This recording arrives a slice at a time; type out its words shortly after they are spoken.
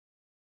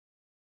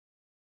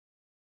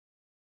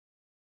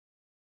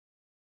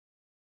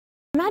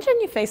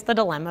Imagine you face the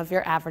dilemma of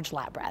your average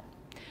lab rat.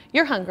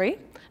 You're hungry,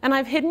 and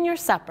I've hidden your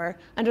supper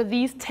under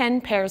these 10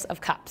 pairs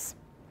of cups.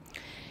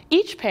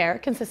 Each pair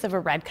consists of a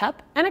red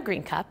cup and a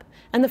green cup,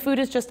 and the food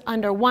is just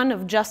under one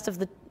of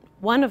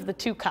the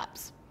two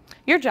cups.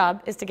 Your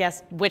job is to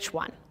guess which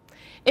one.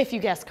 If you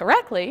guess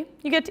correctly,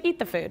 you get to eat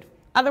the food.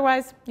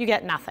 Otherwise, you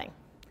get nothing.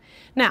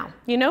 Now,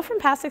 you know from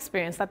past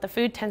experience that the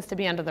food tends to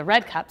be under the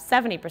red cup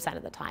 70%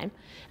 of the time,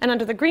 and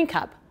under the green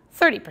cup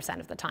 30%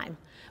 of the time.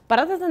 But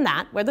other than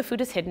that, where the food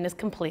is hidden is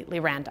completely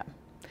random.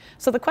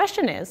 So the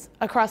question is,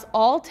 across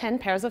all 10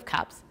 pairs of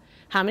cups,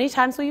 how many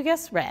times will you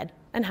guess red,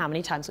 and how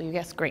many times will you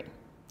guess green?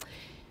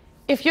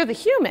 If you're the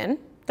human,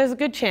 there's a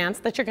good chance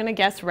that you're going to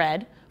guess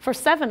red for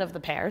 7 of the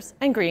pairs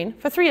and green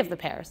for 3 of the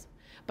pairs.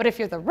 But if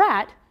you're the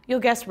rat,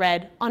 you'll guess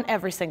red on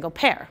every single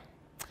pair.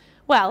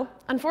 Well,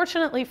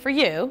 unfortunately for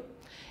you,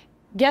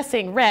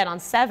 guessing red on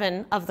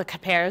 7 of the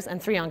pairs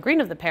and 3 on green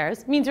of the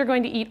pairs means you're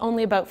going to eat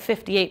only about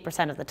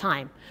 58% of the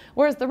time,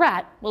 whereas the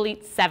rat will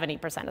eat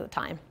 70% of the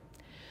time.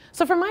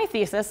 So for my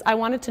thesis, I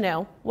wanted to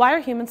know, why are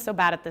humans so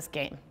bad at this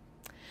game?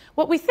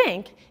 What we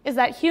think is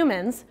that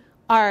humans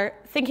are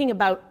thinking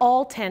about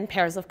all 10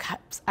 pairs of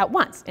cups at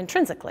once,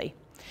 intrinsically.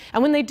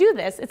 And when they do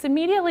this, it's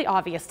immediately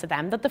obvious to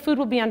them that the food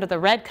will be under the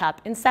red cup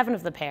in 7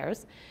 of the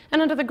pairs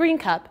and under the green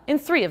cup in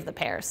 3 of the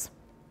pairs.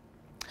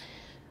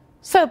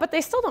 But they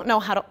still don't know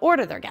how to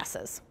order their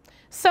guesses.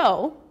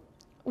 So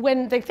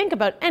when they think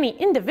about any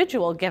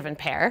individual given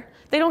pair,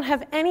 they don't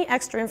have any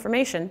extra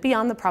information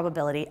beyond the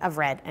probability of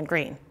red and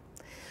green.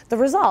 The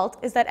result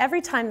is that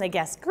every time they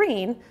guess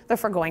green, they're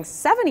foregoing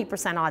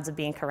 70% odds of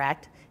being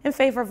correct in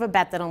favor of a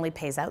bet that only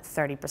pays out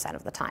 30%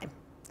 of the time.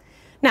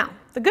 Now,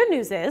 the good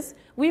news is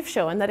we've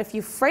shown that if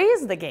you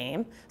phrase the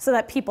game so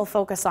that people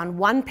focus on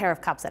 1 pair of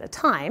cups at a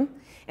time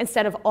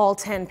instead of all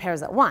 10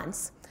 pairs at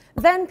once,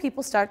 then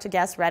people start to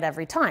guess red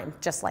every time,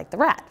 just like the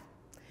rat.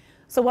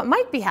 So what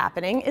might be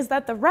happening is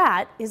that the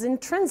rat is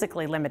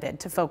intrinsically limited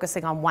to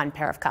focusing on 1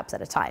 pair of cups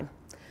at a time.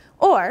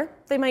 Or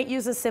they might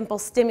use a simple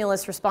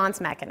stimulus response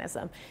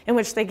mechanism in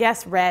which they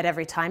guess red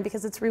every time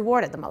because it's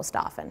rewarded the most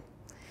often.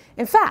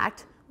 In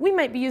fact, we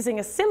might be using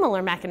a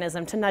similar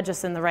mechanism to nudge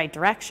us in the right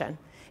direction.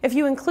 If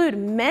you include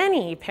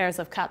many pairs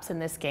of cups in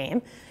this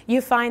game, you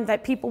find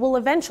that people will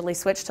eventually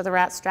switch to the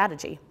rat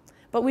strategy.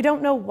 But we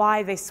don't know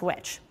why they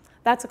switch.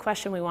 That's a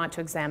question we want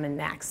to examine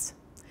next.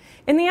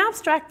 In the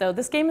abstract, though,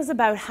 this game is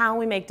about how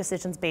we make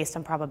decisions based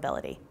on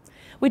probability.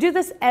 We do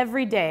this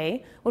every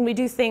day when we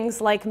do things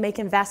like make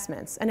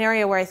investments, an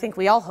area where I think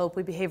we all hope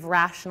we behave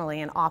rationally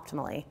and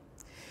optimally.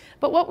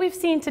 But what we've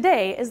seen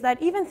today is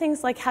that even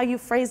things like how you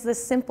phrase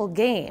this simple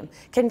game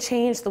can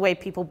change the way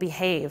people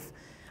behave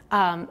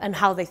and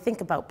how they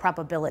think about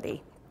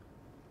probability.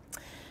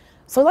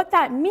 So what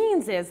that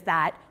means is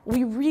that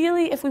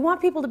if we want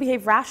people to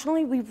behave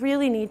rationally, we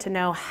really need to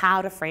know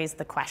how to phrase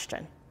the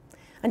question.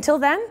 Until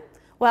then,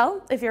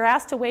 well, if you're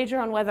asked to wager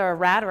on whether a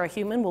rat or a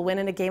human will win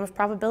in a game of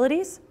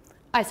probabilities,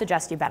 I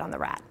suggest you bet on the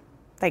rat.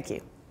 Thank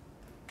you.